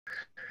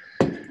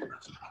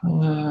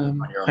Hi,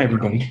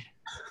 everybody.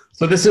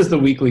 So this is the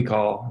weekly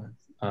call.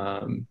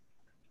 As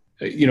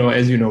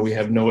you know, we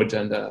have no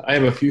agenda. I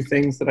have a few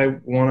things that I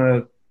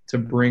want to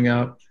bring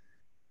up.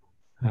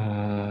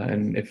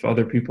 And if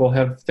other people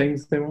have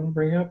things they want to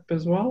bring up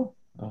as well,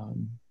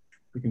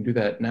 we can do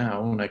that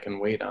now, and I can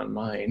wait on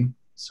mine.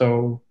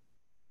 So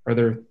are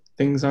there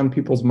things on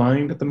people's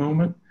mind at the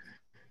moment?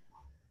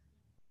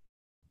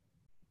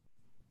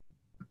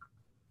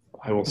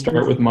 I will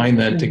start with mine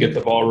then to get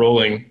the ball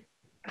rolling.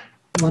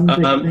 One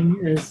big thing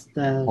is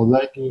that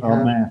we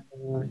have Matt,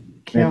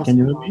 chaos can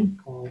you hear me?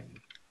 call.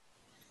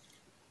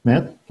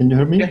 Matt, can you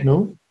hear me? Yeah.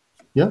 No?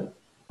 Yeah?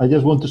 I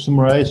just want to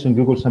summarize in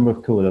Google Summer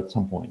of Code at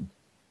some point.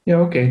 Yeah,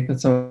 okay,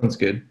 that sounds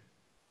good.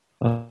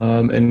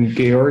 And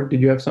Georg, did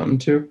you have something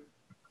too?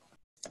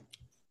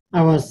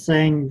 I was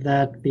saying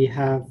that we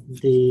have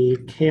the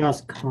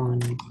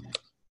CHAOSS.Con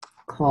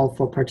call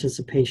for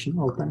participation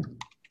open.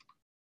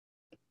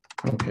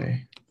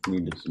 Okay. You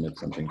need to submit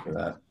something for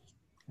that.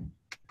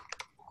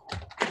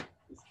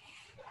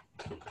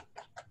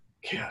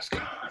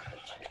 CHAOSS.Con.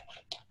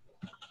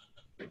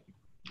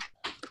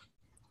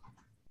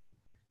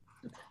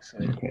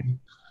 Okay.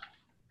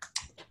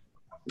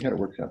 We had a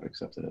workshop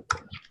accepted up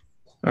there.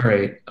 All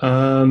right.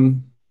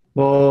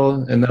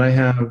 Well, and then I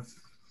have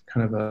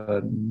kind of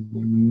a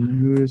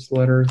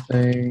newsletter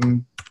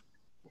thing.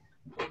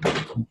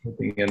 I'm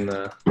putting in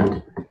the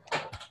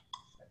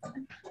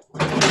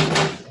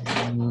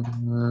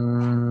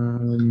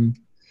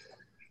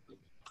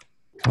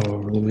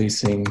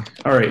releasing.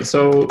 All right.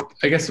 So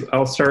I guess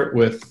I'll start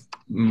with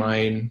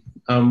mine.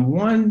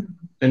 One,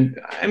 and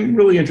I'm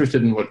really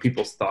interested in what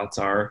people's thoughts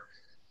are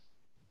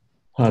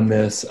on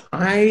this.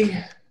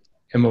 I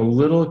am a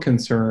little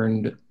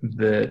concerned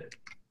that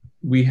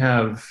we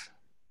have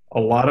a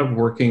lot of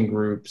working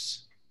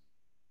groups,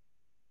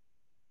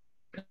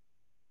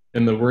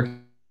 and the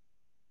working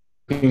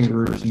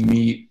groups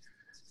meet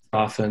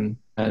often,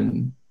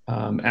 and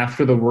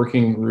after the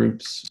working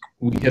groups,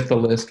 we hit the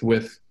list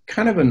with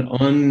kind of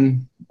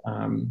an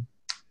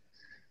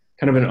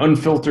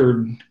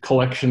unfiltered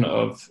collection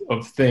of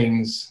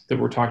things that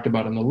were talked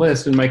about in the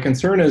list. And my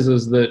concern is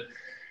that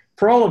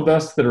for all of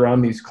us that are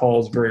on these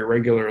calls very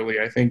regularly,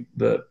 I think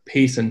the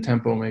pace and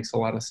tempo makes a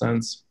lot of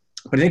sense.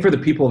 But I think for the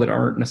people that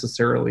aren't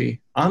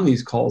necessarily on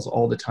these calls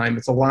all the time,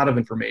 it's a lot of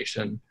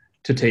information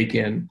to take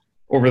in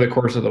over the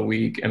course of the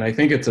week. And I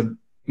think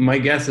my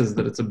guess is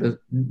that it's a bit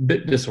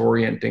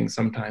disorienting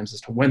sometimes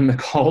as to when the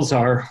calls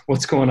are,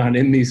 what's going on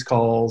in these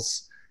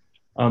calls.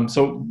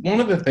 So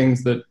one of the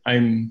things that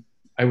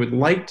I would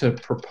like to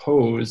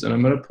propose, and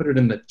I'm going to put it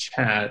in the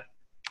chat,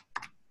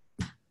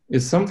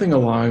 is something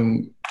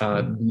along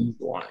these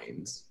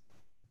lines.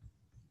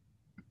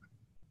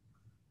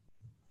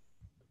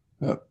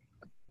 Let's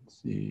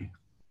see.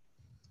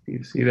 Do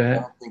you see that?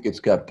 I don't think it's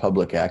got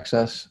public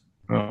access.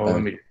 Oh,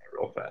 let me do it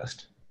real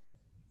fast.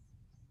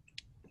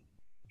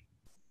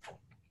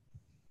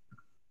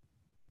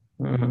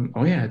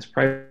 Oh yeah, it's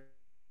private.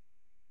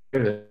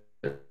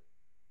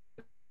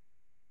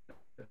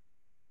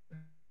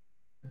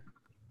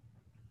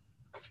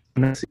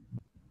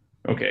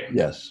 Okay.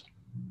 Yes.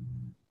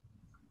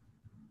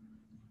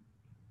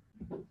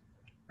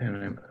 And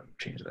I'm going to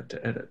change that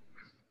to edit.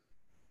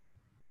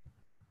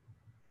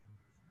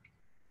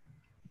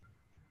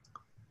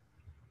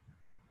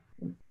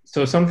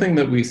 So something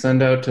that we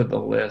send out to the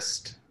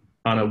list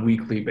on a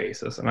weekly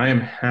basis, and I am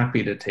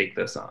happy to take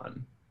this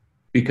on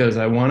because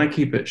I want to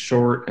keep it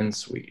short and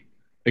sweet.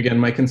 Again,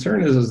 my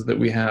concern is that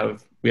we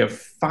have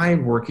 5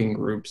 working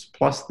groups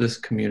plus this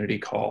community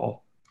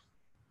call.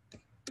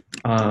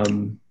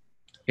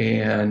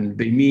 And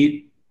they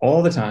meet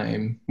all the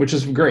time, which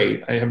is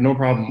great. I have no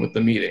problem with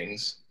the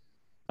meetings.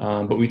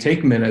 But we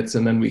take minutes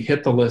and then we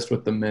hit the list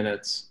with the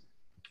minutes.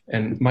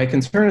 And my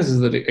concern is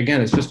that,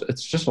 again, it's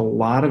just a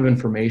lot of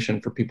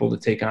information for people to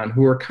take on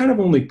who are kind of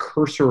only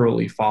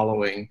cursorily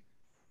following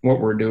what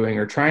we're doing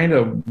or trying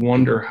to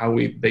wonder how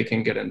they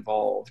can get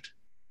involved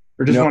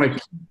or just want to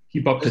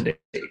keep up to date.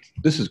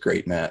 This is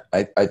great, Matt.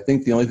 I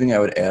think the only thing I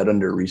would add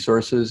under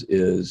resources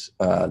is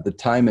the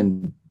time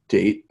and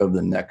date of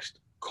the next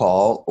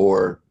call,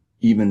 or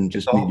even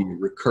just maybe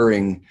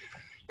recurring.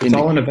 It's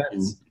all in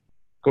events.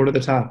 Go to the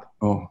top.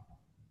 Oh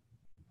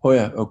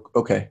yeah.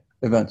 Okay.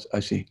 Events. I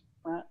see.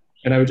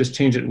 And I would just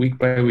change it week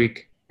by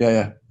week.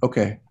 Yeah.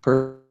 Okay.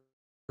 Perfect.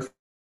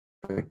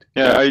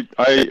 Yeah,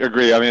 I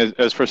agree. I mean,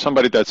 as for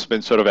somebody that's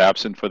been sort of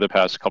absent for the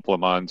past couple of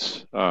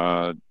months,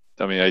 I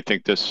mean, I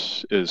think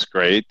this is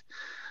great.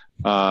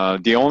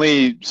 The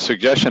only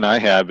suggestion I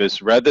have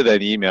is rather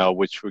than email,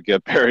 which would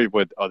get buried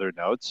with other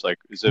notes, like,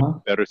 is it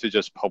better to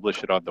just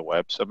publish it on the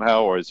web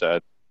somehow, or is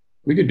that?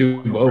 We could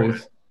do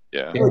both.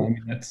 Yeah. I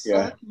mean, that's,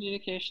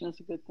 Communication is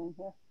a good thing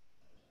here.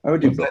 I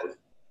would do both.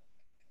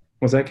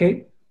 Was that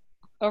Kate?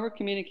 Over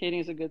communicating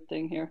is a good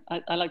thing here.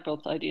 I like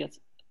both ideas.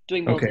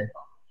 Doing both. Okay.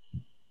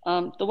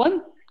 The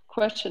one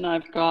question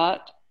I've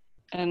got,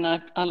 and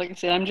like I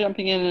say, I'm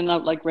jumping in and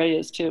out like Ray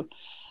is too.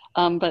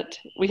 But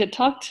we had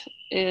talked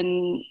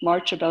in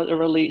March about a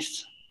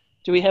release.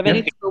 Do we have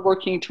anything we're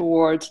working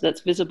towards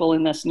that's visible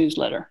in this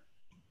newsletter?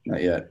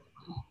 Not yet.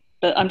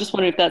 But I'm just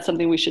wondering if that's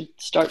something we should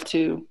start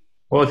to.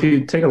 Well, if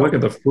you take a look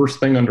at the first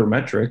thing under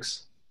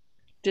metrics,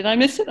 Did I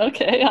miss it?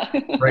 Okay.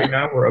 right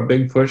now we're a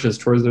big push is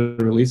towards the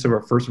release of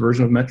our first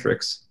version of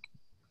metrics.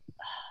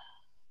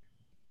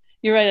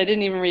 You're right. I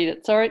didn't even read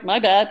it. Sorry, my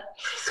bad.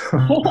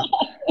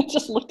 I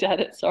just looked at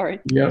it. Sorry.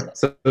 Yep.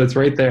 So it's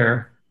right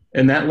there,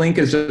 and that link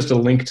is just a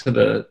link to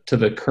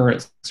the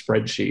current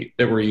spreadsheet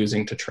that we're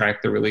using to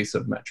track the release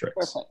of metrics.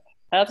 Perfect.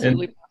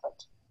 Absolutely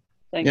perfect.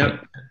 Thank you.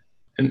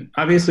 And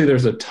obviously,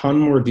 there's a ton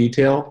more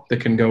detail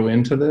that can go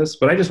into this,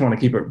 but I just want to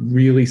keep it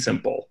really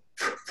simple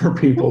for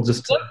people.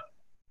 Just to.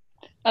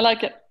 I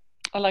like it.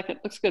 I like it.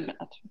 Looks good,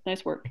 Matt.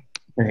 Nice work.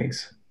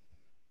 Thanks.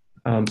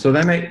 So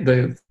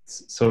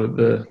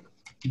the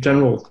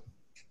general,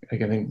 I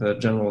think the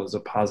general is a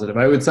positive.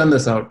 I would send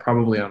this out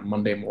probably on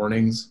Monday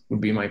mornings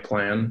would be my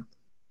plan.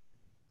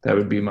 That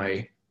would be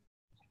my,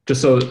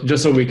 just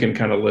so we can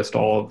kind of list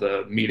all of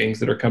the meetings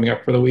that are coming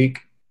up for the week.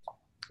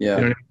 Yeah.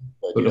 You know what I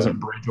mean? So it doesn't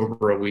bridge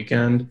over a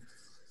weekend.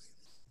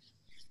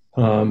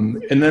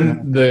 And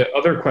then the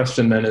other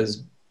question then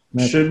is,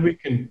 should we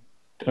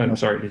I'm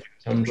sorry, did you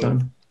tell me,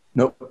 Sean?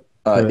 Nope.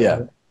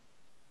 Yeah.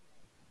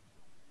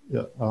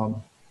 Yeah.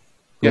 Go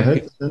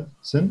ahead,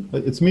 Sin.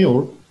 It's me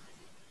or?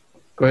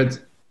 Go ahead.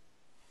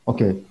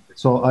 Okay.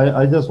 So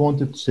I just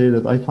wanted to say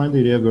that I find the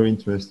idea very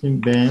interesting,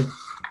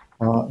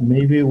 but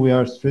maybe we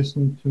are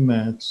stressing too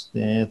much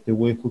that the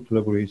way for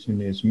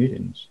collaboration is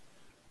meetings.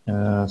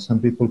 Some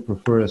people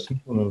prefer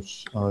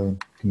asynchronous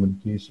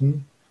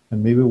communication,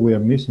 and maybe we are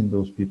missing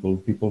those people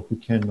who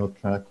cannot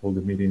track all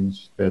the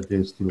meetings, but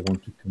they still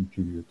want to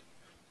contribute.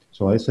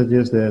 So I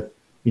suggest that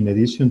in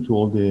addition to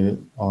all the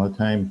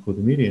time for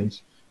the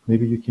meetings,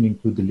 maybe you can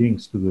include the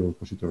links to the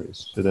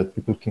repositories so that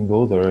people can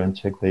go there and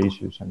check the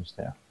issues and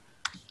stuff.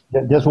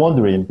 Just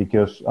wondering,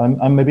 because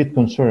I'm a bit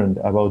concerned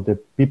about the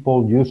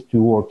people used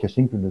to work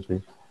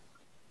asynchronously.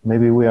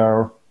 Maybe we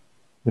are,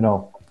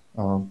 not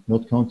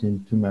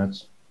counting too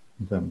much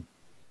them.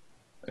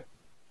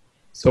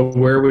 So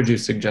where would you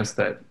suggest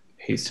that,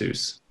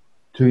 Jesus?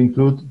 To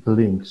include the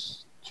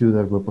links to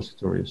the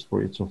repositories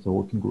for each of the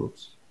working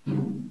groups,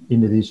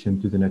 in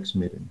addition to the next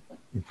meeting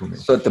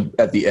information. So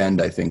at the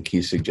end, I think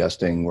he's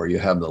suggesting where you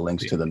have the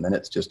links to the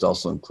minutes, just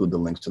also include the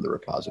links to the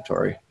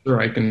repository.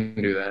 Sure, I can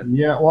do that.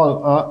 Yeah,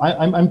 well,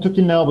 I'm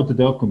talking now about the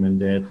document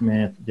that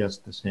Matt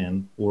just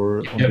sent.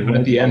 But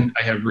at the end,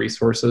 I have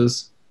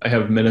resources. I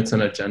have minutes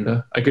and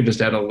agenda. I could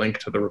just add a link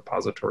to the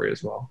repository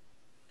as well.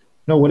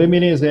 No, what I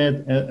mean is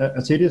that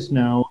as it is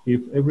now,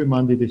 if every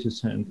Monday this is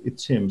sent,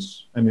 it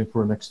seems,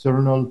 for an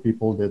external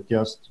people that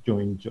just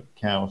joined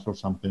CHAOSS or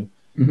something,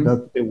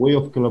 that the way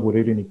of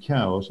collaborating in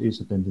CHAOSS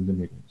is attending the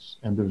meetings,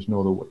 and there's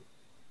no other way.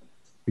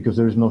 Because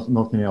there is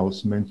nothing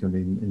else mentioned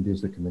in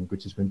this document,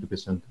 which is going to be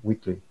sent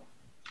weekly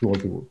to all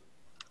the group.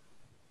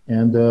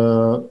 And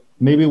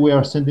maybe we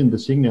are sending the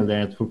signal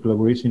that for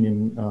collaboration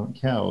in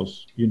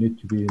CHAOSS, you need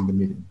to be in the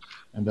meetings,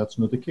 and that's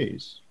not the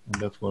case.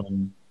 And that's what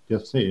I'm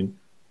just saying.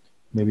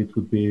 Maybe it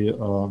would be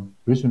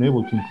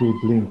reasonable to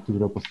include link to the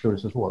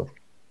repositories as well.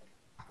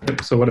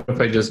 So what if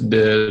I just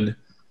did,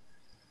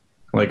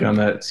 like on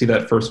that, see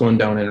that first one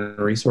down in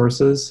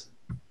resources?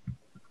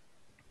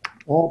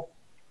 Well,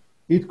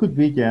 it could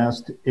be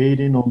just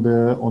adding on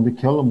the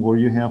column where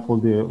you have all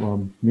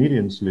the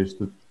meetings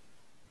listed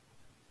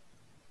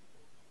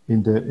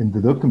in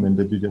the document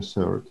that you just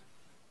shared.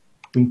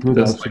 Include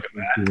also like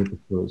the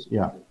repositories.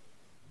 Yeah.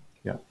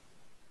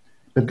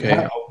 But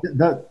okay.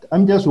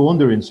 I'm just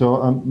wondering,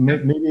 so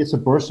maybe it's a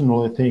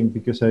personal thing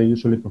because I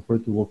usually prefer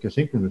to work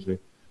asynchronously.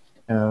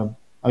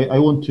 I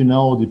want to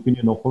know the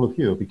opinion of all of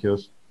you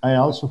because I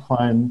also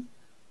find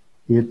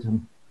it,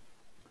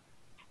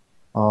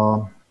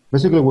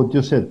 basically what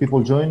you said,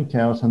 people join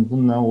CHAOSS and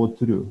don't know what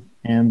to do.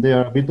 And they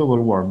are a bit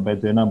overwhelmed by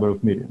the number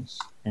of meetings.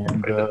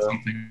 And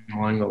something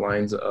along the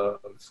lines of,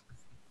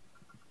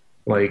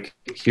 like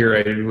here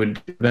I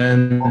would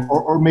then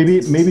or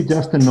maybe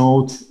just a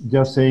note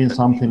just saying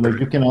something like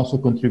you can also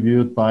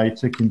contribute by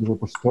checking the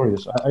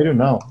repositories. I don't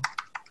know.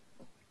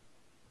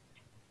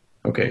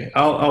 Okay,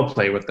 I'll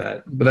play with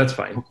that, but that's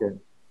fine.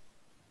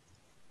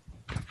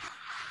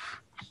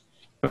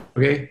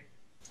 Okay,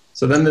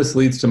 so then this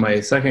leads to my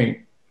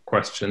second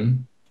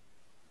question.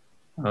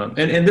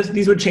 And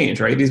these would change,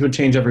 right? These would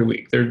change every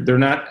week. They're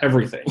not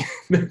everything.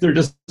 They're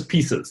just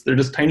pieces. They're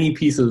just tiny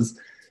pieces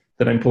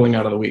that I'm pulling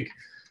out of the week.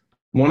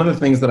 One of the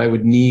things that I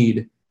would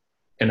need,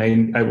 and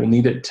I will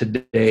need it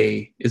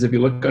today, is if you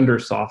look under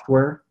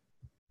software,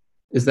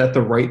 is that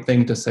the right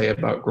thing to say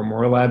about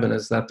Grimoire Lab, and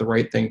is that the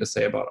right thing to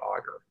say about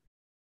Augur?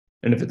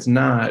 And if it's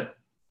not,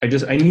 I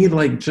need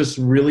like just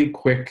really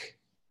quick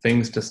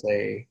things to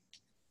say,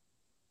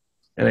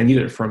 and I need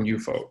it from you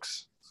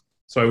folks.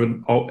 So I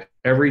would,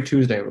 every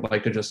Tuesday, I would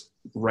like to just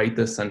write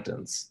this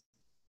sentence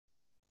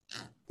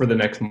for the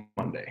next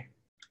Monday.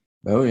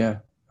 Oh yeah,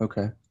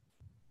 okay.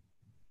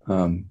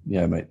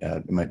 Yeah,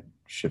 I might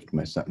shift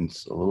my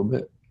sentence a little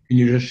bit. Can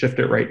you just shift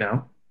it right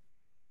now?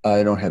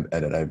 I don't have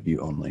edit, I have view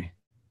only.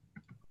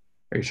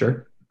 Are you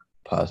sure?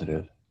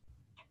 Positive.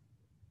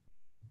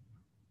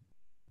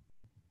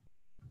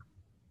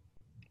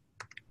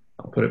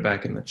 put it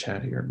back in the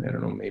chat here. I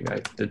don't know, maybe I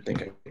did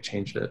think I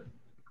changed it.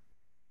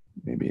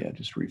 Maybe I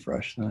just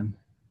refresh then.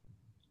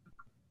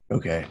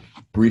 Okay,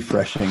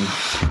 refreshing.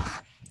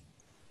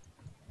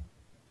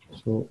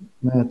 So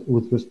Matt,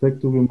 with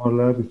respect to Grimoire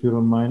Lab, if you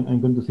don't mind,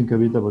 I'm going to think a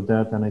bit about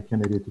that and I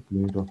can edit it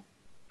later.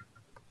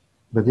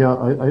 But yeah,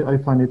 I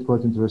find it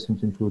quite interesting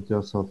to include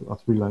just a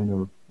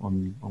three-liner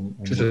on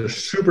Just a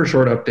super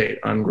short update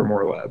on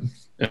Grimoire Lab.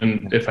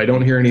 And if I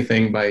don't hear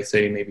anything by,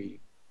 say, maybe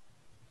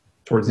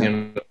towards the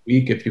end of the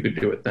week, if you could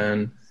do it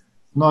then.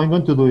 No, I'm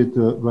going to do it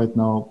right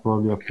now,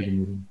 probably after the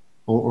meeting,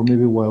 or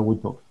maybe while we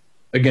talk.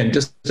 Again,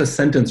 just a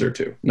sentence or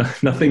two,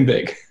 nothing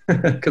big,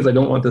 because I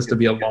don't want this to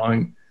be a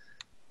long.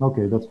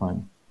 Okay, that's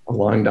fine. A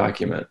long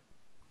document.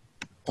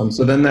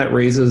 So then that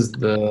raises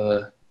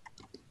the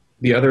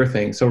other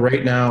thing. So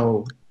right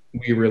now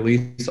we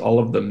release all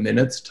of the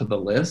minutes to the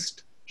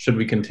list. Should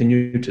we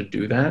continue to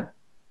do that?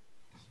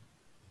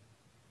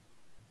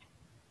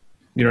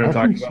 You know what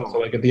I'm talking about? So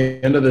like at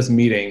the end of this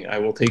meeting, I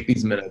will take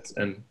these minutes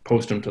and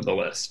post them to the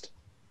list.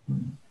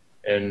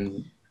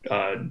 And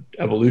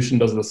Evolution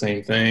does the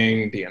same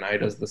thing. DNI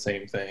does the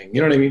same thing.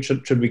 You know what I mean?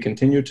 Should we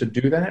continue to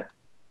do that?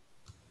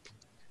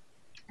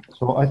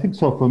 So I think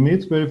so. For me,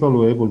 it's very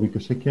valuable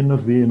because I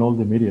cannot be in all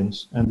the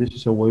meetings, and this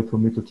is a way for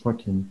me to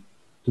track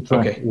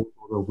what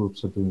other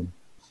groups are doing.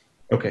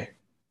 Okay.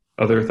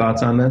 Other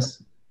thoughts on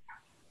this?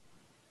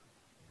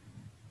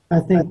 I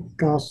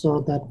think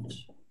also that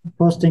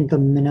posting the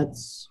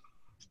minutes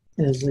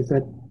is a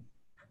good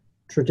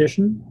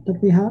tradition that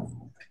we have,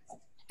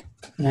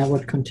 and I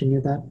would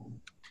continue that.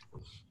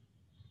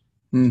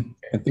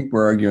 I think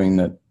we're arguing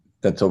that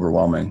that's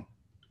overwhelming.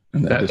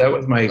 And that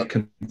was my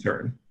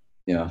concern.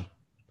 Yeah.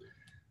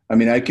 I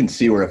mean, I can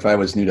see where if I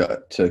was new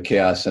to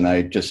CHAOSS and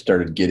I just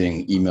started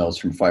getting emails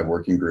from 5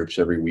 working groups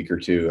every week or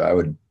two,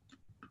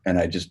 and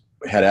I just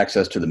had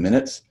access to the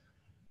minutes,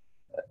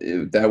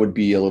 that would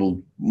be a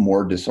little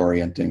more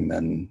disorienting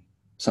than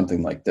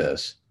something like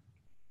this.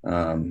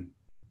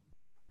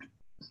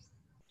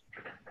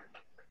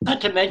 Not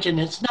to mention,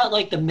 it's not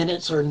like the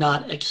minutes are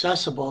not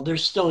accessible. They're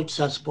still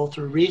accessible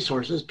through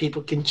resources.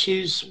 People can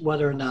choose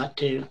whether or not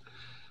to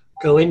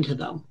go into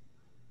them.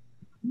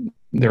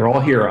 They're all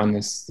here on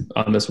this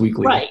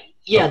weekly. Right.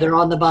 Yeah, they're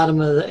on the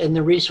bottom of in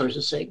the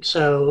resources thing.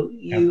 So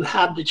you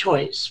have the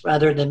choice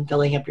rather than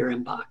filling up your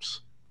inbox.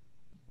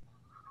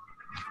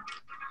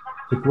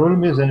 The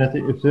problem is that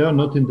if they are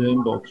not in the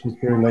inbox, it's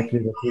very likely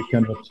that we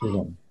cannot see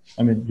them.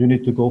 I mean, you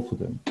need to go for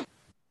them,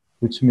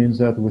 which means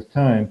that with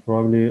time,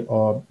 probably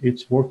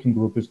each working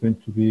group is going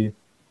to be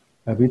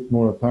a bit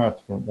more apart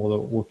from other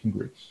working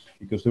groups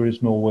because there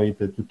is no way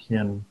that you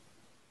can,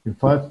 in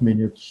 5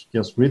 minutes,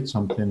 just read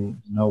something,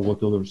 know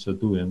what others are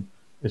doing,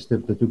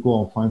 except that you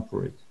go and find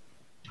for it.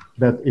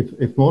 But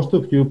if most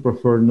of you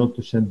prefer not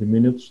to send the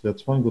minutes,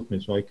 that's fine with me,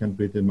 so I can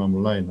read them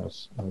online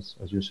as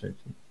you say.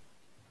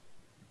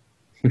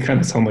 We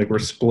kind of sound like we're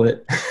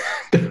split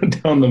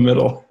down the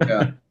middle.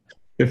 Yeah.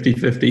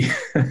 50-50.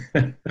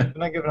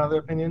 Can I give another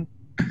opinion?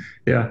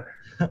 Yeah.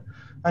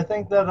 I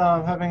think that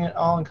having it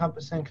all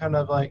encompassing kind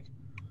of like,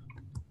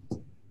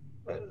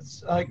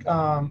 it's like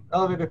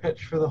elevator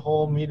pitch for the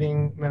whole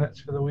meeting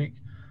minutes for the week.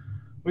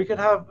 We could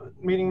have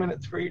meeting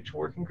minutes for each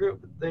working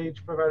group. They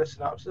each provide a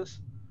synopsis,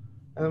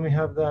 and then we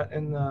have that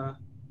in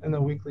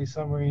the weekly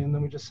summary, and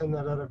then we just send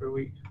that out every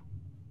week.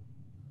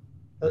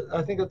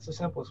 I think that's the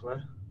simplest way.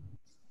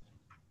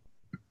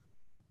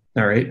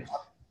 All right.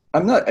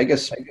 I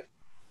guess.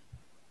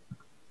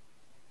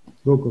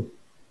 Go.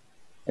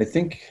 I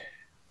think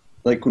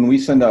like when we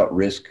send out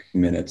risk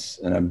minutes,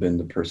 and I've been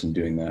the person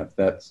doing that,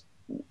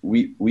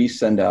 we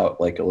send out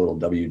like a little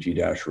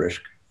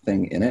WG-risk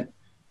thing in it.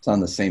 It's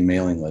on the same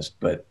mailing list,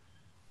 but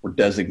we're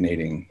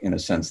designating in a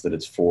sense that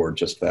it's for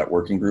just that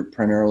working group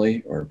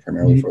primarily, or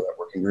primarily for that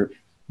working group.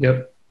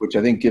 Yep. Which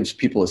I think gives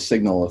people a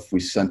signal if we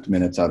sent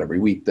minutes out every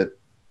week that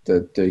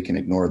they can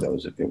ignore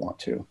those if they want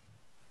to.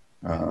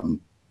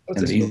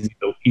 That's an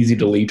easy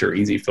delete or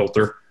easy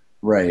filter.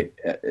 Right.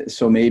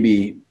 So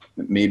maybe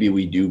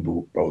we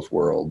do both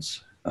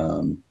worlds.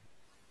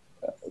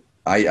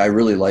 I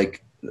really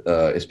like,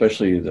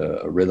 especially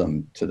the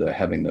rhythm to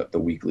having the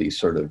weekly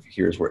sort of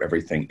here's where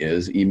everything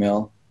is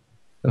email.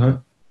 Uh-huh.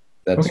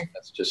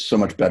 That's just so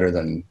much better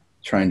than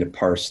trying to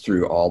parse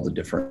through all the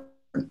different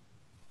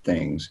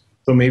things.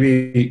 So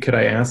maybe could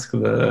I ask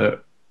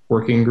the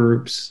working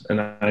groups,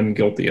 and I'm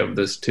guilty of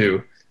this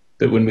too,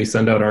 that when we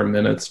send out our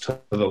minutes to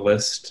the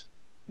list,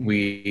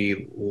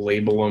 we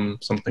label them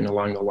something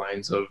along the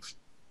lines of,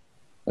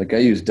 like I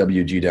use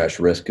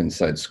WG-risk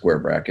inside square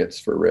brackets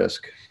for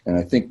risk. And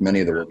I think many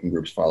of the working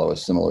groups follow a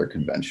similar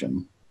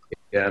convention.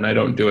 Yeah, and I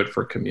don't do it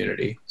for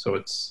community.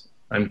 So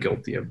I'm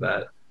guilty of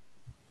that.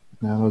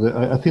 No,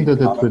 I think that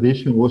the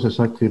tradition was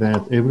exactly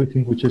that.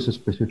 Everything which is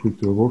specific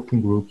to a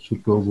working group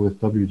should go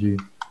with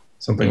WG.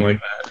 Something like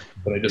that.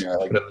 But I just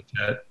put it in the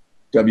chat.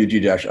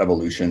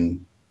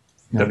 WG-evolution.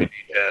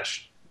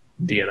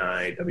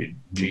 WG-DNI,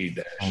 WG-.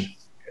 Okay.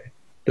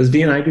 Does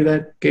DNI do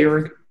that,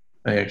 Georg?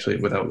 I actually,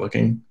 without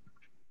looking.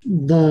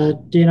 The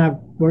DNI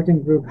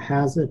working group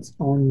has its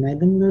own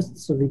mailing list,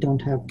 so we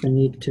don't have the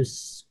need to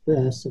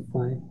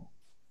specify.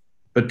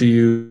 But do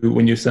you,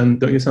 when you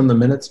send, don't you send the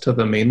minutes to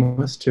the main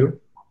list too?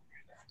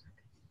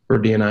 For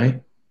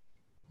DNI?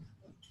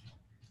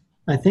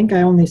 I think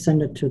I only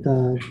send it to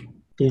the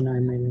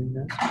DNI mailing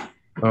list.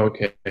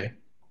 Okay.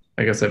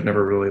 I guess I've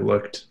never really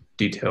looked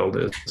detailed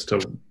as to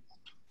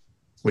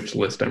which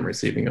list I'm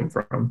receiving them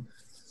from.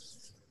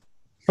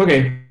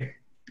 Okay.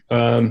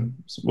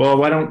 Well,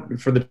 why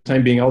don't, for the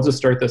time being, I'll just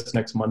start this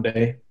next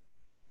Monday,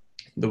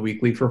 the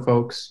weekly for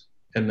folks,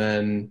 and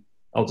then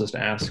I'll just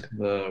ask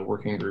the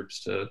working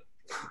groups to,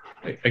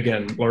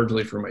 again,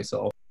 largely for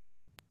myself.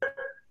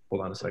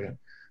 Hold on a second.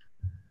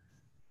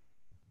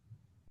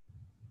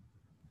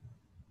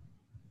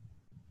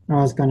 I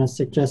was going to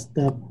suggest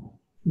that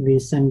we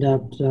send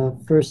out the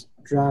first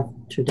draft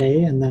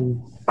today and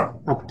then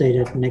update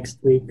it next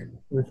week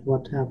with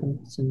what happened,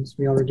 since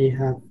we already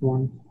have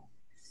one.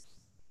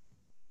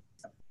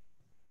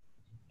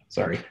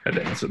 Sorry, I had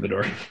to answer the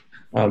door.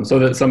 So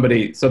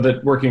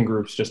that working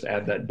groups just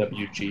add that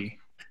WG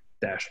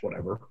dash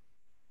whatever.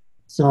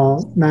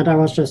 So Matt, I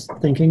was just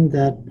thinking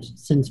that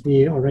since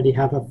we already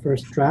have a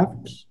first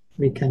draft,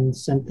 we can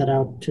send that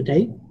out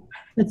today.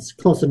 It's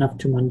close enough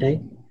to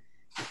Monday.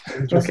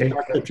 Just Okay,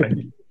 start the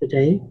tradition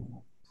today.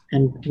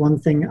 And one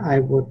thing I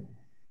would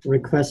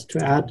request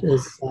to add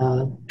is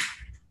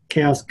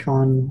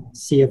CHAOSS.Con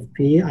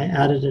CFP. I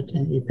added it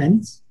in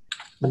events,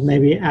 but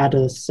maybe add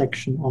a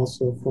section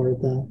also for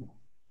the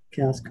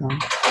CHAOSS.Con.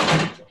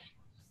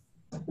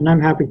 And I'm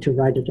happy to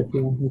write it if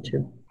you want me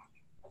to.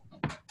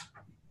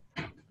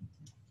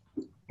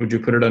 Would you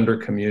put it under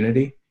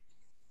community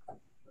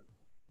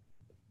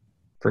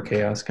for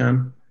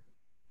CHAOSS.Con?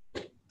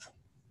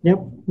 Yep,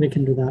 we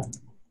can do that.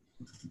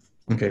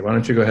 Okay, why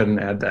don't you go ahead and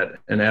add that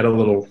and add a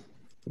little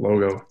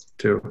logo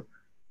too.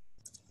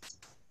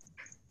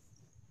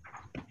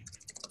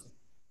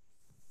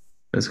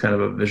 It's kind of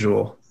a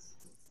visual.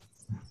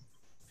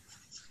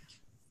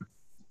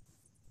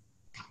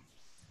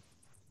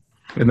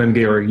 And then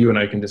Georg, you and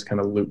I can just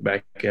kind of loop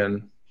back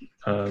in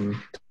to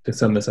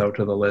send this out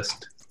to the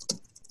list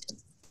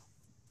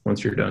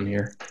once you're done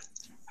here.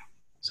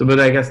 So, but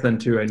I guess then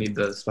too, I need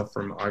the stuff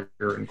from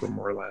Augur and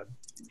Grimoire Lab.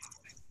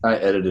 I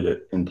edited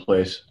it in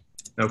place.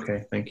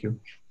 Okay, thank you.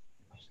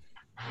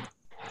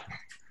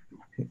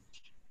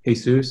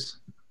 Jesus,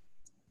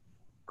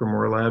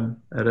 Grimoire Lab,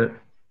 edit.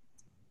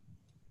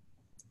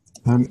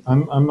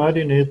 I'm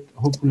adding it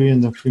hopefully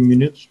in a few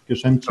minutes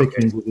because I'm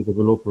checking with the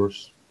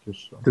developers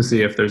to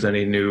see if there's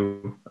any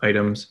new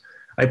items.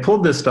 I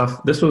pulled this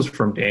stuff. This was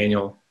from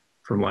Daniel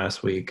from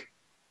last week.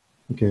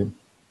 Okay.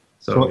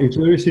 So if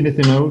there is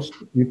anything else,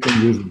 you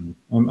can use me.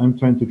 I'm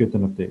trying to get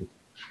an update.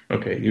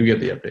 Okay, you get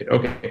the update.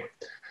 Okay.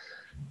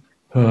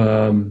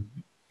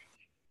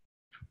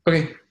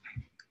 Okay.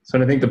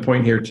 So I think the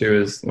point here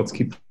too is let's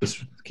keep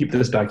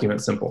this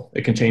document simple.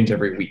 It can change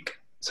every week.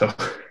 So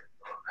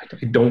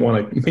I don't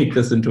want to make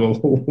this into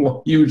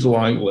a huge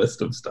long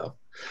list of stuff.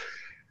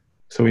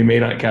 So we may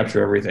not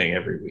capture everything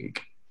every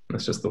week.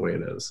 That's just the way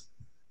it is.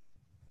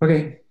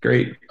 Okay,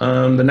 great.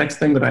 The next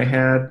thing that I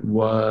had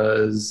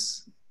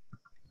was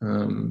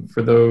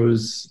for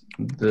those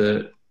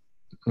that,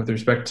 with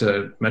respect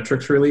to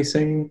metrics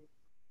releasing,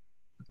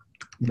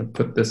 I'm gonna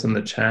put this in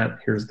the chat.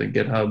 Here's the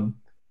GitHub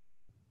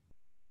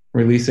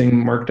releasing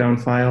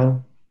markdown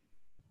file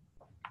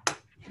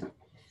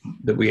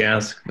that we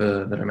ask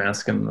that I'm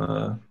asking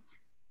the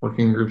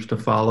working groups to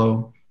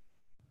follow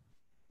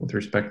with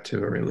respect to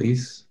a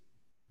release.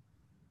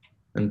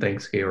 And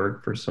thanks,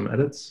 Georg, for some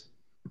edits.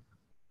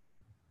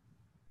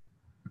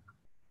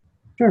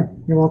 Sure,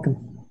 you're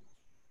welcome.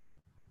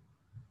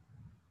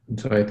 And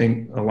so I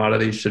think a lot of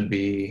these should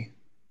be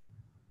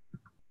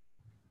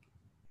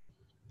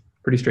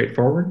pretty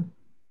straightforward.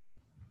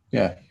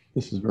 Yeah,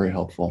 this is very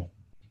helpful.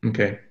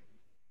 Okay.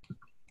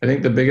 I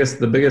think the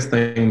biggest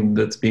thing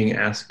that's being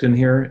asked in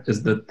here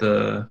is that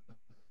the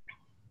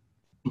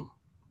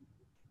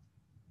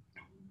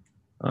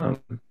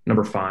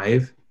number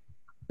 5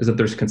 is that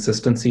there's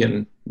consistency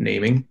in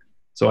naming.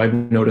 So I've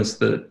noticed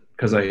that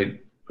because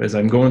as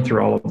I'm going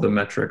through all of the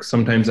metrics,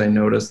 sometimes I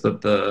notice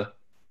that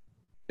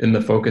in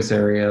the focus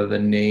area, the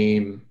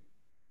name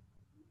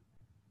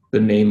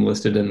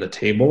listed in the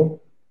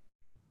table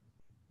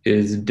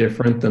is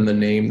different than the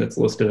name that's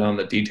listed on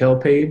the detail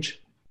page,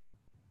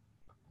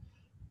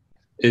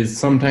 is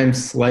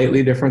sometimes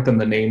slightly different than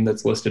the name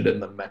that's listed in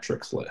the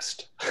metrics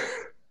list.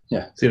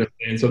 Yeah. See what I'm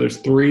saying? So there's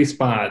 3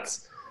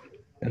 spots.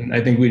 And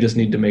I think we just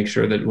need to make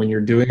sure that when you're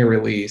doing a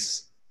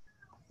release,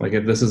 like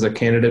if this is a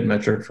candidate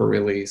metric for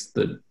release,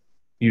 that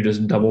you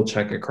just double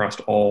check across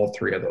all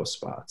 3 of those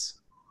spots.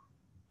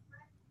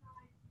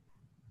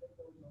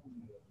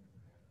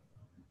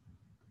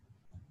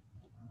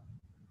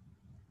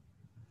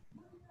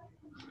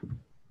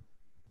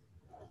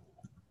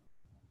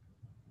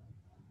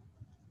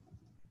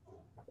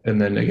 And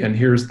then again,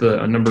 here's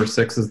the number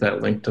 6 is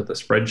that link to the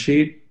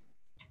spreadsheet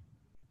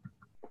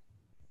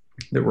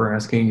that we're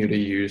asking you to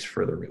use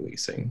for the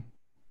releasing,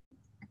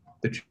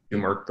 that you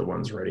mark the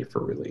ones ready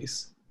for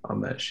release.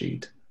 on that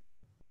sheet.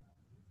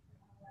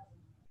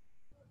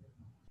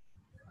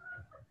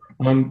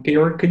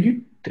 Georg, could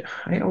you,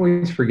 I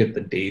always forget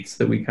the dates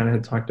that we kind of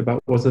had talked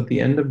about. Was it the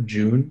end of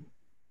June?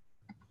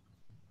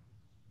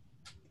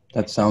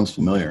 That sounds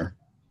familiar.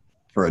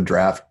 For a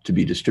draft to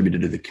be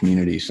distributed to the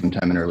community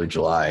sometime in early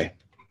July.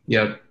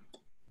 Yep.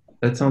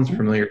 That sounds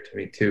familiar to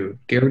me too.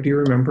 Georg, do you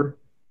remember?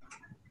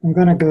 I'm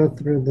going to go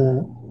through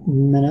the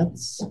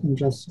minutes and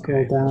just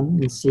scroll down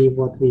and see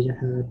what we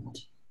had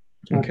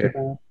talked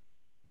about.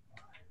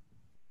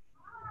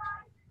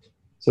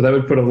 So that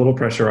would put a little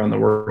pressure on the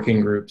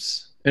working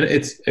groups. And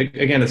it's,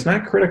 again, it's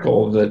not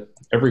critical that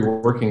every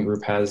working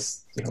group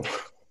has, you know,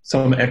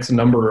 some X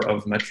number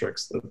of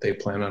metrics that they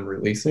plan on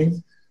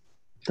releasing.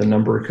 The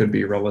number could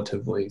be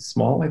relatively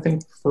small, I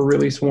think, for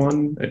release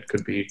 1. It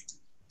could be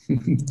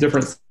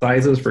different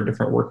sizes for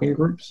different working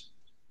groups.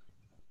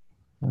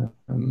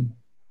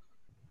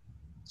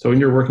 So in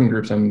your working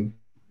groups, I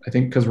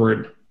think because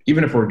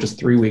even if we're just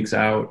 3 weeks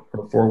out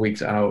or 4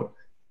 weeks out,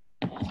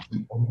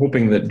 I'm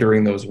hoping that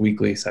during those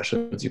weekly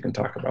sessions, you can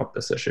talk about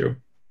this issue.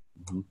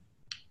 Mm-hmm.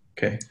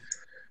 Okay.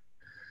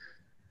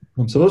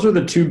 So those are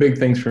the 2 big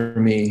things for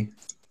me,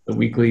 the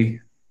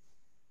weekly.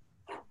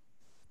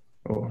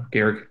 Oh,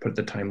 Garrick put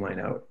the timeline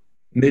out.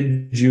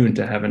 Mid-June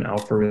to have an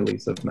alpha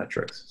release of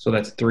metrics. So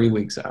that's 3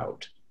 weeks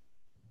out.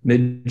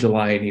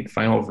 Mid-July, I need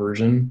final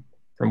version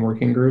from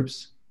working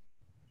groups.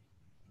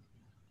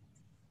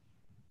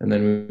 And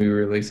then we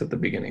release at the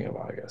beginning of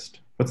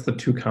August. What's the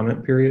 2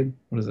 comment period?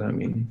 What does that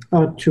mean?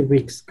 2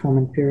 weeks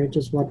comment period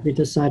is what we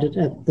decided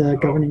at the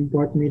governing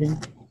board meeting.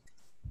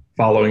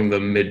 Following the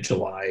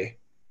mid-July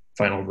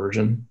final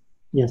version?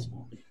 Yes.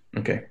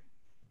 Okay.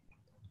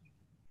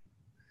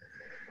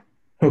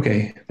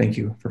 Okay, thank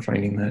you for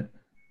finding that.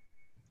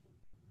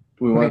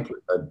 Do we want to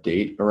put a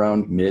date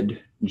around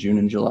mid-June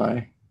and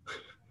July?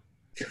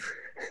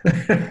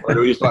 Or do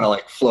we just want to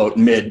like float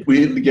mid?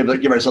 We give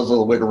ourselves a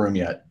little wiggle room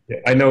yet.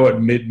 Yeah, I know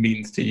what mid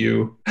means to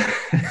you.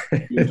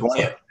 The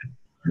 20th.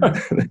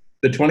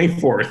 The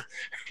 24th.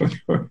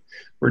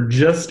 We're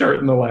just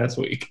starting the last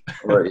week.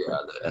 Or yeah,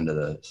 the end of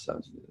the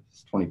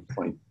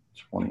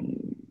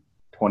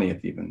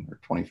 20th even, or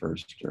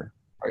 21st. Or.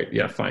 All right,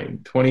 yeah,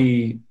 fine.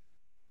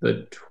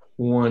 The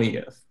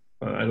 20th.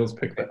 I just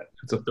picked that.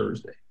 It's a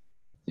Thursday.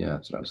 Yeah,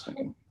 that's what I was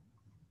thinking.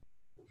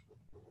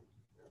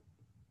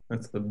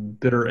 That's the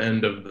bitter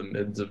end of the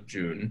mids of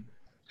June.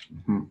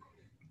 Mm-hmm.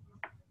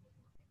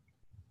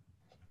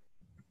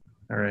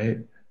 All right.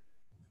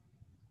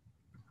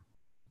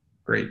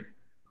 Great.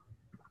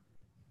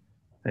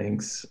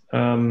 Thanks.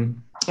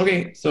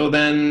 Okay, so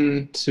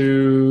then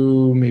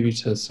maybe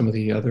to some of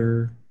the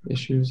other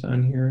issues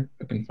on here,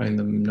 if I can find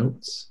the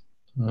notes.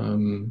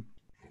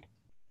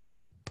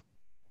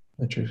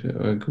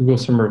 Google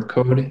Summer of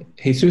Code.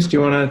 Jesus, do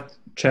you want to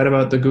chat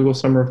about the Google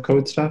Summer of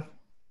Code stuff?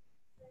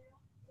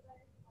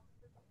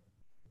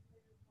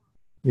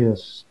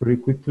 Yes, very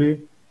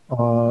quickly.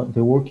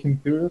 The working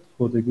period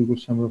for the Google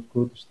Summer of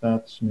Code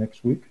starts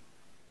next week.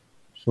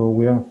 So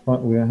we are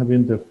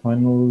having the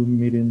final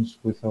meetings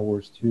with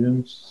our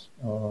students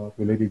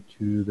related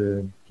to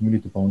the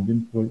community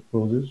bonding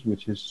process,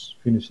 which is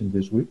finishing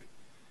this week.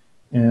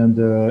 And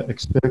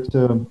expect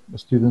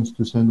students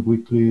to send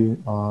weekly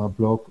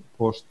blog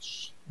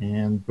posts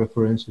and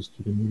references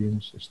to the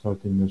meetings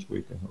starting this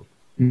week, I hope.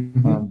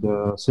 Mm-hmm.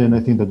 And Sen,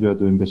 I think that you are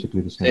doing basically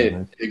the same,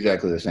 right?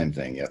 Exactly the same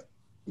thing, yep.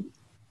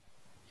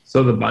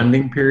 So the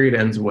bonding period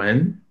ends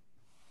when?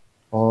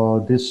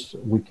 This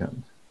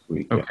weekend.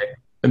 Okay. Yeah.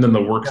 And then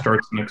the work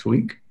starts next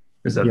week?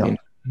 Is that the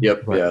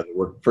Yep, right. Yeah,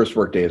 the first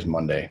work day is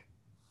Monday.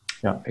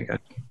 Yeah. Okay,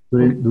 gotcha.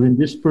 During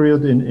this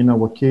period, in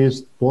our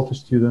case, both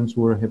students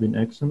were having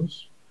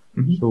exams,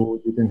 mm-hmm.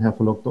 So we didn't have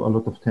a lot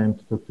of time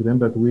to talk to them.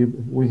 But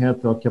we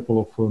had a couple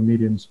of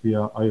meetings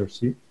via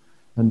IRC,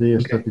 and they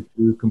started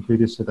to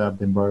completely set up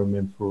the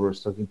environment for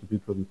starting to be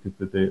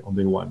productive on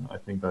day 1. I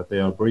think that they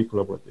are very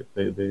collaborative.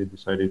 They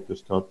decided to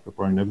start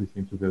preparing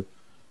everything together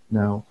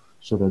now,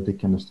 so that they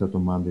can start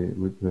on Monday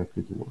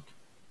directly to work.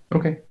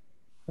 Okay,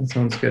 that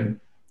sounds good.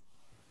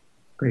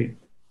 Great.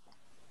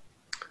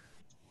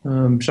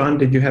 Sean,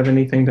 did you have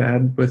anything to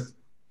add with?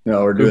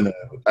 No,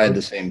 I had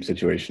the same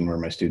situation where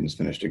my students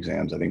finished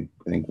exams. I think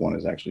one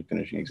is actually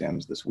finishing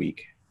exams this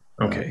week.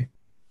 Okay.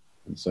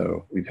 And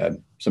so we've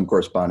had some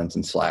correspondence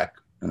in Slack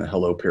and a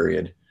hello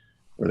period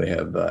where they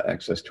have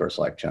access to our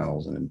Slack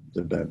channels, and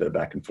there's been a bit of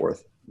back and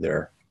forth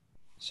there.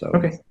 So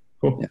okay,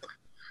 cool. Yeah.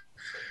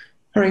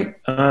 All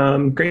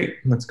right, great.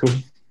 That's cool.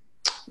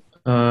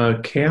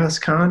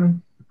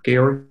 CHAOSS.Con,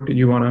 Georg, did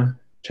you want to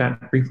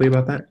chat briefly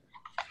about that?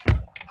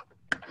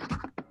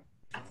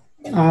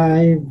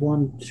 I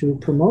want to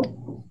promote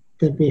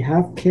that we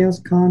have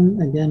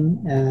CHAOSS.Con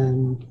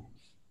again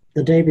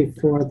the day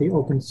before the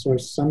Open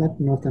Source Summit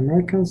North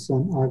America, so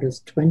on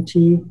August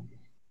 20.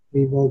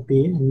 We will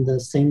be in the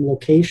same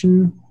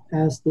location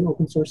as the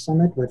Open Source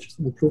Summit, which is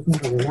an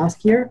improvement over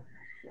last year.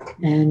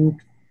 And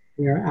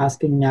we are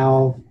asking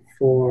now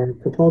for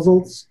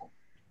proposals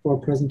for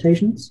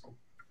presentations,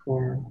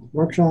 for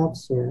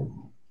workshops or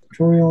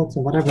tutorials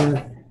or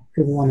whatever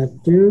people want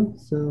to do.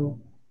 So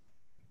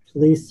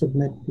please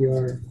submit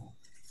your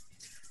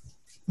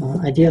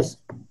ideas.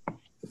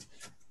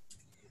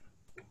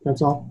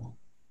 That's all.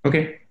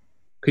 Okay.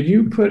 Could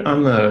you put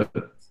on the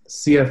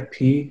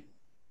CFP,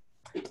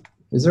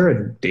 is there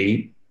a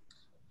date?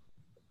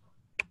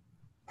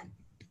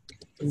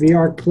 We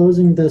are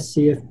closing the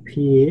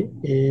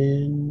CFP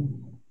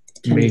in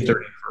 10 May days.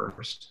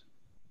 31st.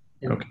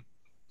 Yeah. Okay.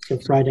 So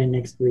Friday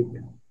next week.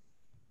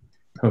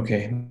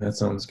 Okay, that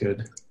sounds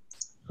good.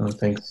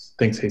 Thanks,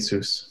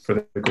 Jesus,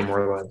 for the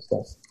Gomorrah Live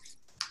stuff.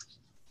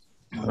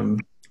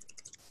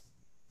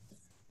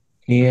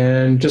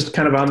 And just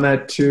kind of on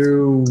that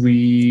too,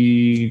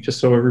 we, just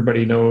so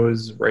everybody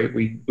knows, right,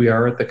 we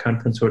are at the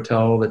conference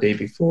hotel the day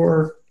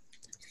before.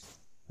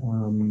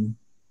 We're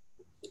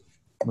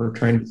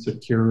trying to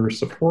secure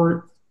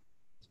support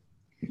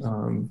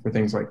for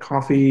things like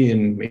coffee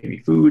and maybe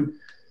food.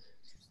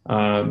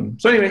 So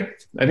anyway,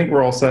 I think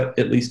we're all set,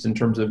 at least in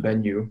terms of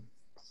venue.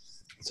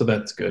 So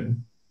that's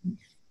good.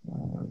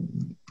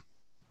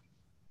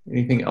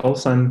 Anything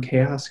else on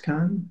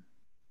CHAOSS.Con?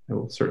 I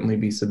will certainly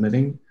be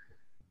submitting.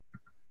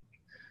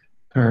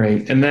 All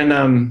right, and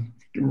then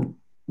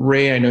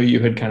Ray, I know you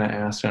had kind of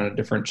asked on a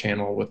different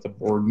channel with the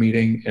board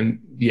meeting,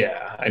 and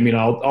yeah, I mean,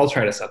 I'll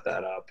try to set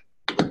that up.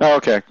 Oh,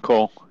 okay,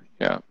 cool.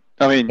 Yeah,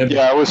 I mean,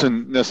 yeah, I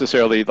wasn't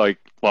necessarily like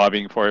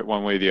lobbying for it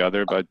one way or the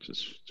other, but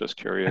just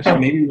curious. I thought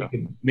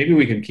maybe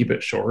we could keep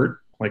it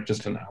short, like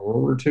just an hour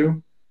or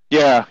two.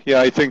 Yeah,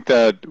 I think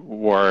that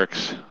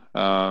works.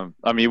 I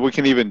mean, we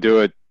can even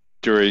do it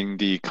during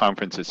the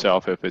conference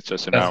itself if it's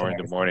just an hour in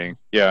the morning.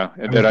 Yeah,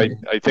 and then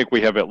I think we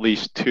have at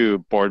least 2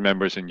 board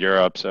members in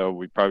Europe, so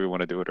we probably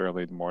want to do it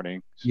early in the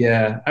morning.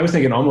 Yeah, I was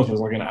thinking almost was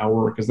like an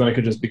hour, because then it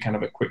could just be kind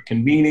of a quick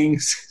convening,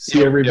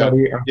 see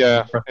everybody.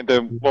 Yeah, and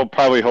then we'll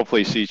probably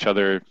hopefully see each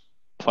other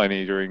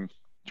plenty during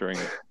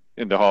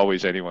in the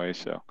hallways anyway.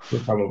 So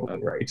you're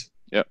probably right.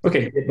 Yeah.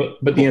 Okay,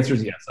 but the answer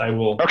is yes. I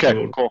will.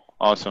 Okay. Cool.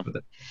 Awesome.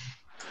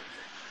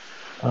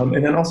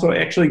 And then also,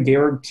 actually,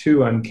 Georg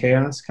too on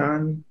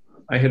CHAOSS.Con,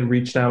 I had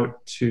reached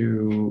out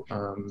to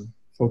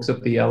folks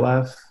at the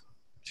LF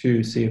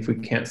to see if we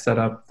can't set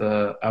up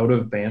the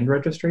out-of-band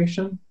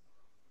registration.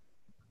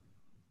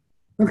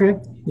 Okay.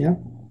 Yeah.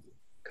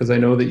 Because I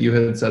know that you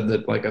had said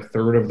that like a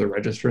third of the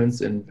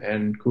registrants in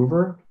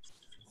Vancouver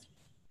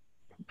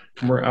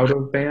were out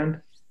of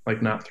band,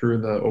 like not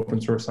through the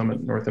Open Source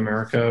Summit North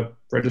America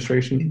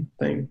registration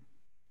thing.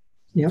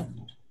 Yep.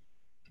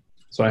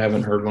 So I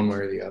haven't heard one way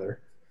or the other.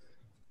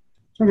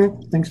 Okay,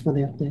 thanks for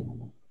the update.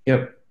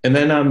 Yep. And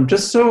then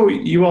just so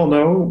you all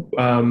know,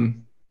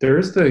 there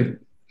is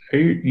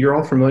you're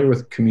all familiar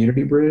with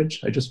Community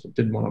Bridge? I just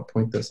did want to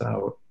point this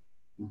out.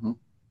 Mm-hmm.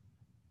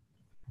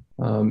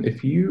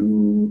 If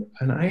you,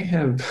 and I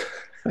have,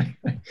 I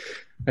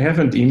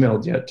haven't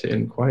emailed yet to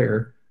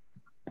inquire,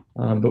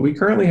 but we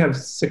currently have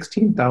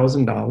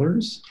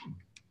 $16,000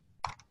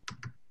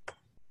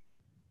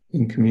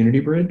 in Community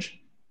Bridge.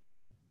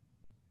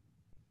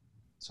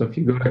 So if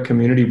you go to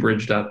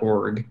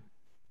communitybridge.org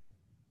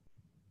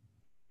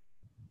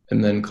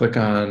and then click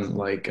on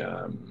like,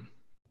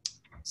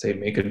 say,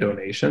 make a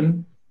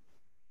donation.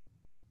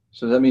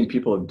 So does that mean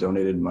people have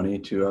donated money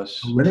to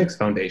us? The Linux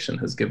Foundation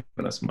has given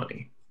us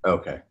money.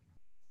 Okay.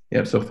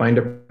 Yep, so find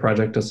a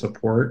project to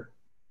support,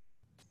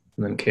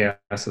 and then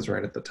CHAOSS is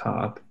right at the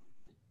top.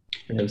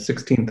 We have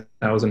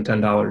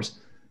 $16,010.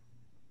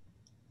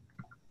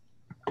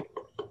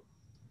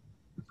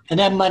 And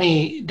that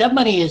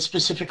money is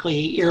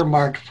specifically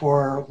earmarked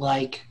for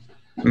like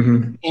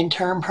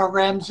intern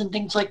programs and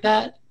things like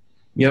that.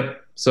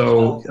 Yep.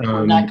 So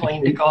we're not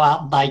going to go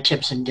out and buy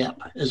chips and dip,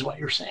 is what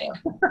you're saying.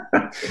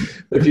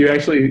 If you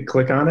actually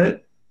click on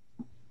it,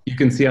 you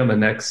can see on the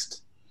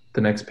next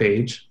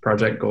page,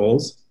 project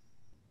goals.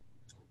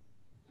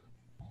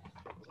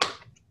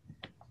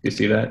 You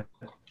see that?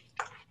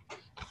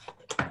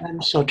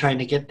 I'm still trying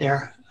to get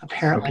there.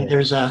 Apparently,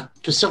 there's a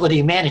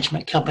facility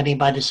management company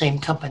by the same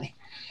company.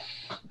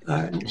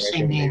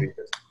 Same name.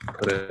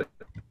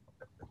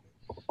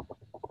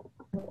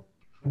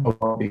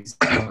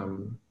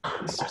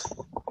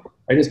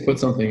 I just put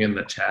something in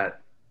the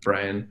chat,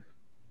 Brian.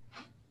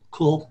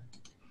 Cool.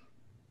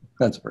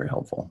 That's very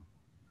helpful.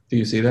 Do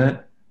you see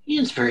that? He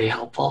is very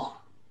helpful.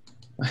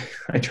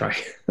 I try.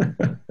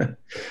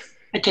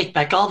 I take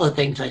back all the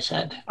things I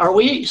said.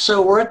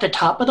 So we're at the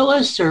top of the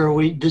list,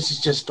 or this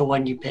is just the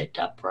one you picked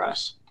up for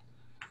us?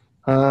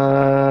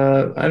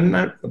 I'm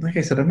not, like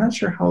I said, I'm not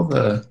sure how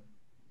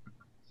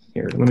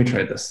here, let me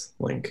try this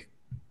link.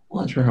 I'm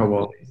not sure how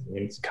well these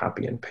names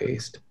copy and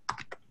paste.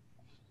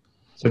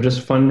 So just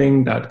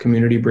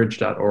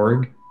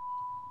funding.communitybridge.org.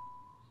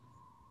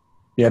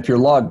 Yeah, if you're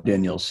logged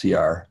in, you'll see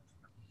our.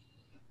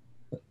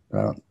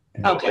 Okay.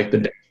 Like the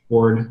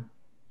dashboard.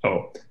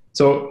 Oh,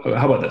 so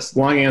how about this?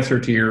 Long answer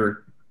to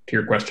your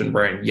question,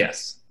 Brian.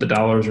 Yes, the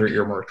dollars are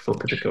earmarked for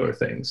particular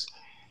things,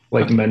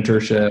 like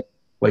mentorship,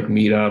 like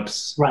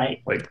meetups,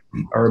 right? Like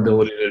our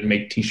ability to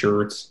make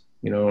T-shirts,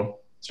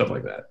 stuff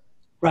like that.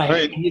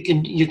 Right.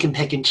 You can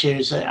pick and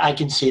choose. I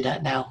can see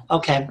that now.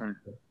 Okay.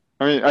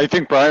 I mean, I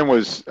think Brian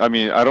was. I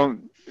mean, I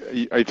don't.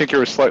 I think you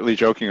were slightly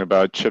joking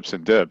about chips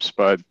and dips,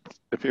 but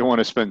if you want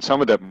to spend some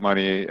of that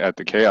money at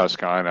the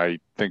CHAOSS.Con, I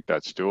think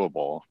that's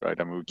doable, right?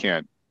 I mean,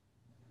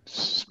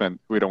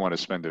 we don't want to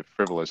spend it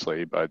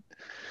frivolously, but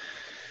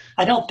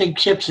I don't think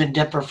chips and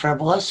dip are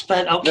frivolous,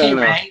 but okay,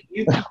 No. Ray,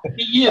 you.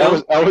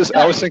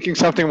 I was thinking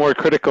something more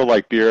critical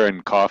like beer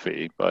and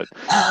coffee, but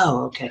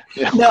Oh, okay.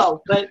 yeah.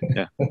 No, but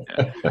Yeah.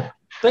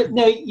 but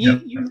no,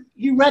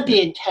 you read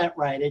the intent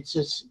right. It's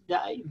just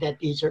that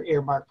these are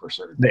earmarked for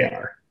certain. They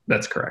are.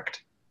 That's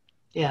correct.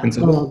 Yeah. And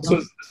so this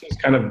was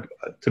kind of,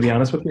 to be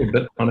honest with you, a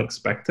bit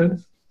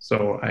unexpected.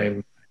 So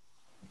I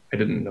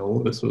didn't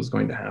know this was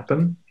going to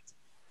happen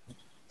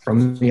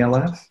from the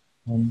LF.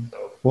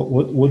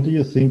 What do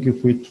you think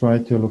if we try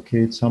to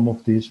allocate some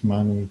of this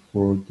money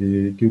for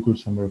the Google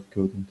Summer of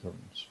Code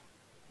interns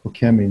who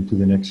came into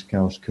the next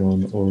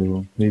CHAOSS.Con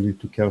or maybe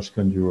to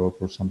CHAOSS.Con Europe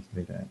or something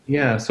like that?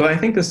 Yeah, so I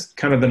think this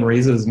kind of then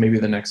raises maybe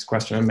the next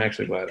question. I'm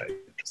actually glad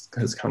this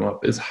has come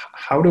up, is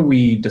how do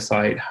we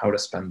decide how to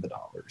spend the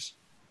dollars?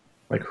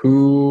 Like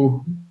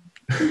who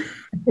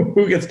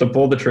gets to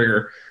pull the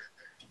trigger?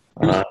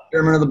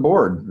 Chairman of the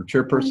board or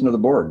chairperson of the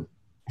board.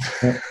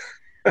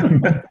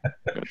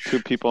 Got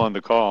two people on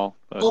the call.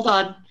 Hold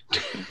on.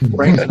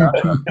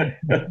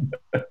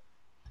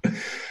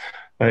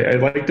 I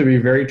like to be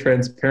very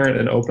transparent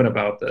and open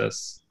about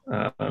this.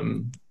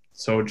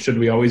 So should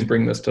we always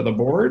bring this to the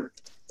board?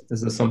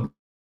 Is this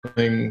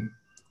something?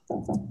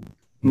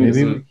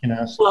 Maybe we can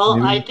ask.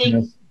 Well, I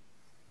think.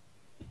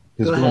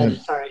 Go ahead.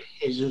 Sorry,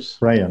 Jesus.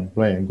 Brian,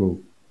 go.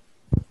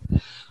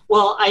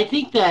 Well, I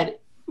think that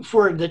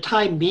for the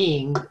time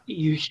being,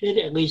 you should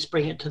at least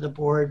bring it to the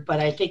board, but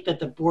I think that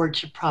the board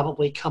should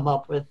probably come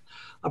up with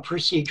a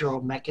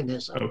procedural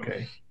mechanism.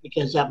 Okay.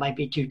 Because that might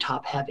be too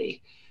top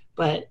heavy.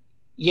 But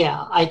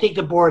yeah, I think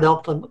the board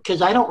helped them,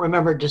 because I don't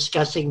remember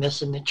discussing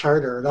this in the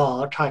charter at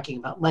all, or talking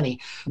about money.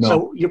 No.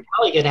 So you're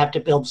probably going to have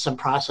to build some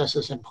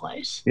processes in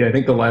place. Yeah, I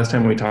think the last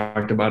time we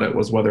talked about it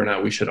was whether or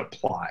not we should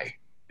apply.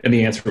 And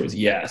the answer was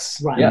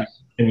yes. Right. Yeah.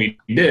 And we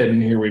did,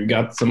 and here we've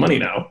got some money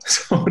now.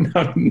 So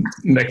now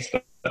next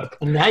step.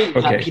 And now you've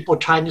got people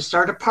trying to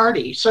start a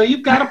party. So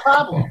you've got a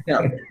problem.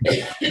 Yeah.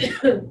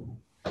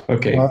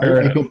 Okay.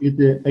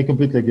 I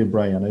completely agree,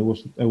 Brian. I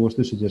was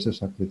to suggest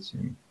exactly the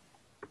same.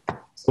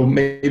 So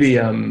maybe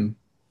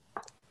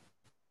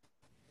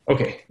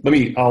okay,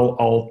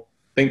 I'll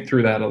think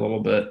through that a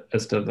little bit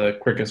as to the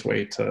quickest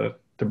way to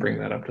bring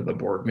that up to the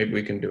board. Maybe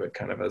we can do it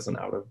kind of as an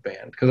out of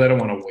band, because I don't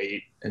want to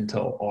wait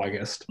until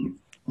August.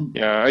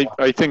 Yeah,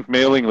 I think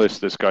mailing list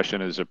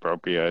discussion is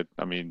appropriate.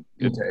 I mean,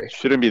 it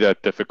shouldn't be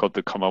that difficult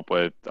to come up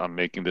with. I'm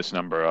making this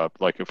number up,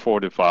 like a 4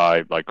 to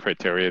 5 like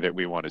criteria that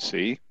we want to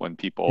see when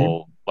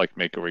people like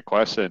make a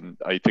request, and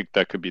I think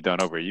that could be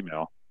done over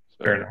email.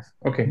 So. Fair enough.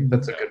 Okay,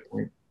 that's a good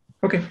point.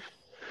 Okay.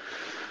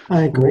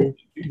 I agree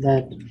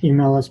that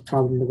email is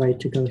probably the way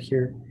to go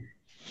here.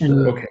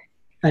 And okay.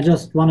 I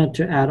just wanted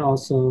to add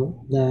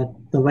also that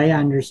the way I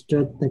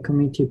understood the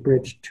community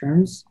bridge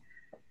terms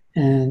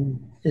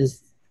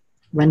is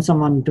when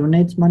someone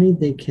donates money,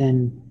 they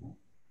can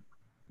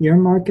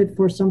earmark it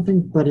for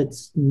something, but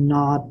it's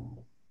not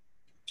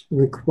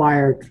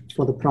required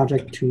for the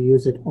project to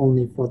use it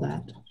only for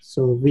that.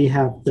 So we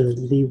have the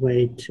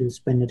leeway to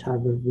spend it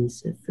however we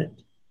see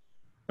fit.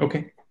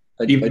 Okay.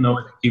 Even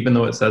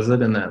though it says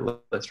it in that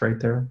list right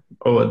there.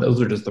 Oh,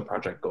 those are just the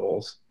project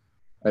goals.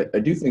 I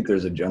do think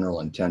there's a general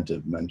intent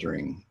of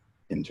mentoring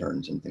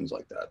interns and things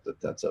like that.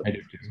 That's a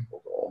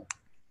goal.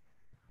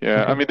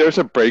 Yeah, I mean, there's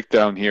a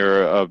breakdown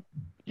here of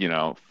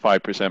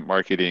 5%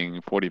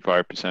 marketing,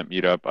 45%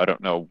 meetup. I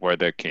don't know where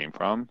that came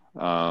from.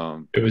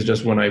 It was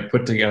just when I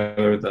put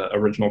together the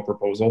original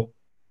proposal.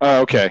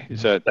 Oh, okay.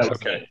 Is that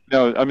okay?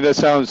 No, I mean that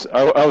sounds.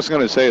 I was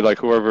going to say like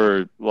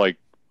whoever like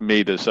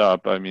made this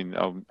up. I mean,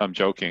 I'm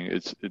joking.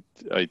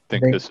 I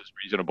think this is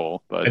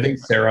reasonable, but I think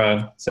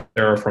Sarah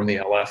from the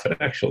LF had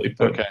actually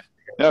put. Okay.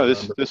 No,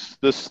 this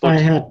looks. I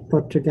had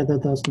put together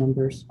those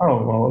numbers.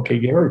 Oh well, okay.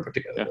 Gary put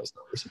together those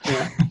numbers.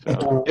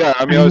 Yeah. Yeah,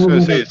 I mean, I was going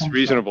to say it's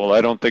reasonable.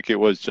 I don't think it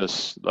was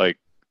just like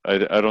I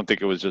don't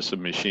think it was just a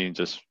machine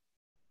just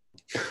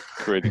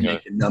creating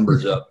making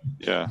numbers up.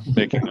 Yeah,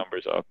 making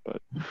numbers up.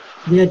 But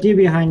the idea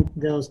behind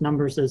those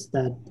numbers is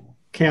that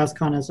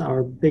CHAOSS.Con is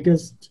our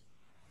biggest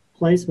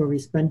place where we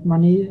spend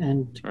money,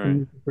 and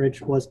Community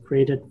Bridge was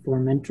created for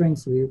mentoring,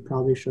 so we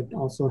probably should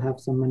also have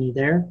some money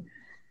there,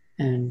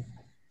 and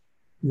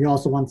we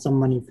also want some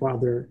money for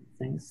other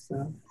things.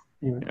 So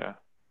anyway. Yeah.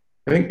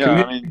 I think.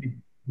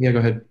 Yeah, go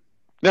ahead.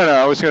 No,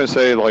 I was going to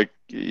say like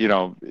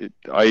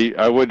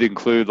I would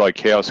include like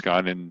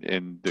CHAOSS.Con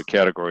in the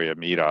category of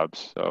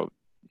meetups. So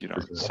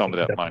some of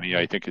that money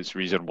I think is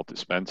reasonable to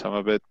spend some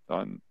of it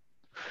on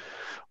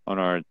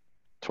our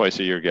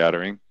twice-a-year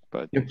gathering.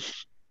 But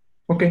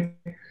okay.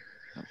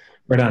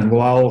 Right on.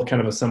 Well, I'll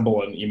kind of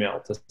assemble an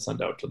email to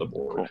send out to the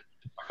board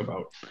to talk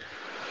about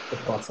the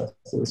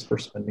processes for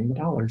spending the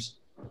dollars.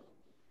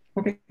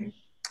 Okay,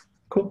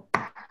 cool.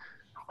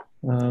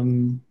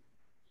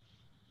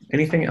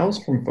 Anything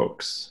else from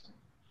folks?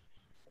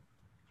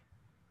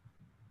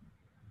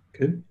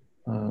 Good.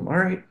 All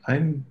right, I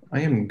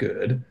am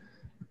good.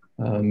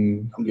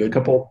 I'm good.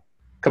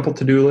 Couple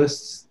to-do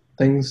lists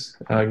things.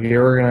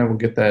 Georg and I will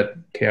get that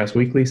Chaos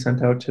Weekly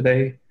sent out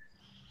today.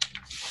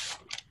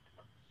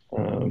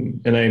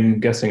 And I'm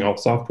guessing all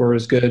software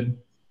is good.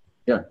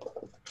 Yeah.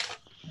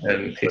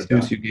 And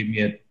Jesus, you gave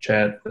me a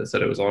chat that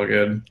said it was all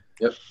good.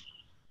 Yep.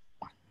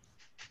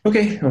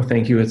 Okay. Oh,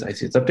 thank you. I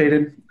see it's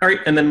updated. All right,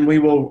 and then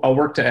I'll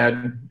work to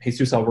add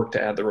Jesus. I'll work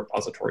to add the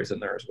repositories in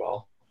there as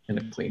well in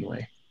a clean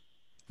way.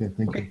 Yeah,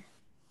 thank you.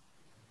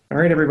 All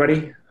right,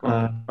 everybody.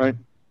 All right.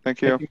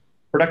 Thank you.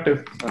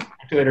 Productive. Talk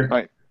to you later.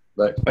 Bye.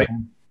 Bye. Bye.